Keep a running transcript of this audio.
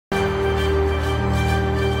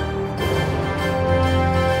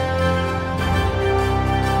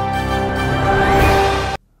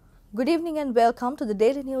Good evening and welcome to the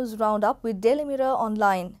Daily News Roundup with Daily Mirror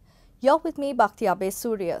Online. You're with me, Bhakti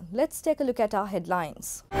Surya. Let's take a look at our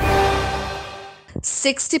headlines.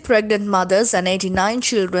 60 pregnant mothers and 89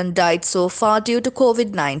 children died so far due to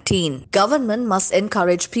COVID-19. Government must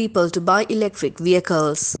encourage people to buy electric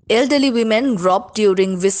vehicles. Elderly women robbed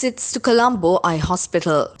during visits to Colombo Eye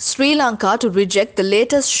Hospital. Sri Lanka to reject the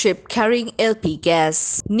latest ship carrying LP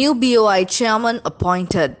gas. New BOI chairman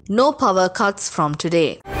appointed. No power cuts from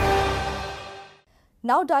today.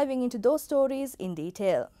 Now diving into those stories in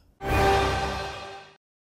detail.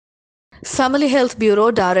 Family Health Bureau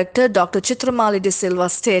Director Dr. Chitramali De Silva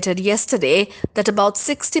stated yesterday that about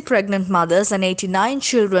 60 pregnant mothers and 89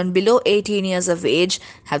 children below 18 years of age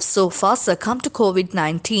have so far succumbed to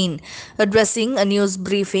COVID-19. Addressing a news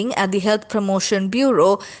briefing at the Health Promotion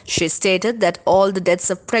Bureau, she stated that all the deaths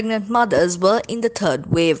of pregnant mothers were in the third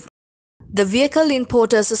wave. The Vehicle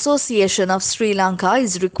Importers Association of Sri Lanka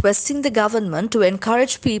is requesting the government to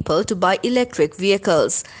encourage people to buy electric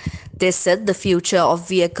vehicles. They said the future of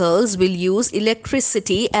vehicles will use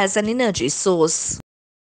electricity as an energy source.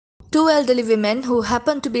 Two elderly women who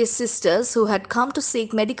happened to be sisters who had come to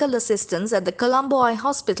seek medical assistance at the Colombo Eye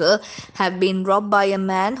Hospital have been robbed by a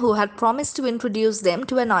man who had promised to introduce them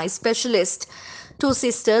to an eye specialist. Two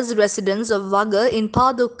sisters, residents of Vaga in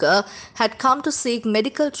Padukka, had come to seek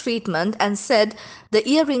medical treatment and said the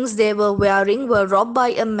earrings they were wearing were robbed by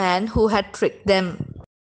a man who had tricked them.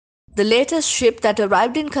 The latest ship that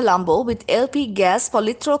arrived in Colombo with LP gas for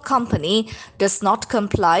Litro Company does not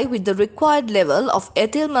comply with the required level of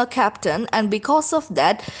ethyl mercaptan, and because of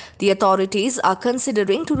that, the authorities are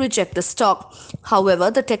considering to reject the stock.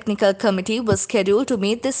 However, the technical committee was scheduled to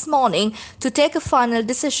meet this morning to take a final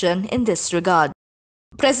decision in this regard.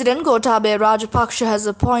 President Gotabaya Rajapaksa has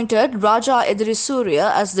appointed Raja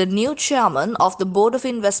Edrisuriya as the new chairman of the Board of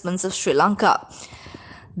Investments of Sri Lanka.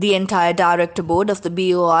 The entire director board of the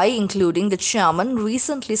BOI, including the chairman,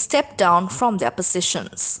 recently stepped down from their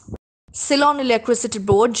positions. Ceylon Electricity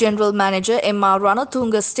Board General Manager M.R.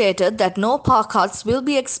 Ranatunga stated that no power cuts will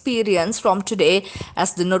be experienced from today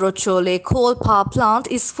as the Norochole coal power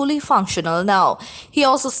plant is fully functional now. He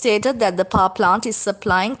also stated that the power plant is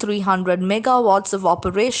supplying 300 megawatts of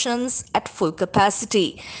operations at full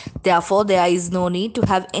capacity. Therefore, there is no need to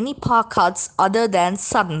have any power cuts other than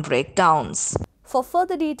sudden breakdowns. For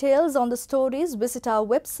further details on the stories, visit our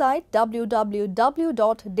website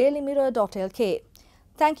www.dailymirror.lk.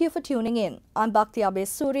 Thank you for tuning in. I'm Bhakti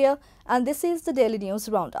Surya and this is the Daily News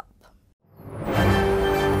Roundup.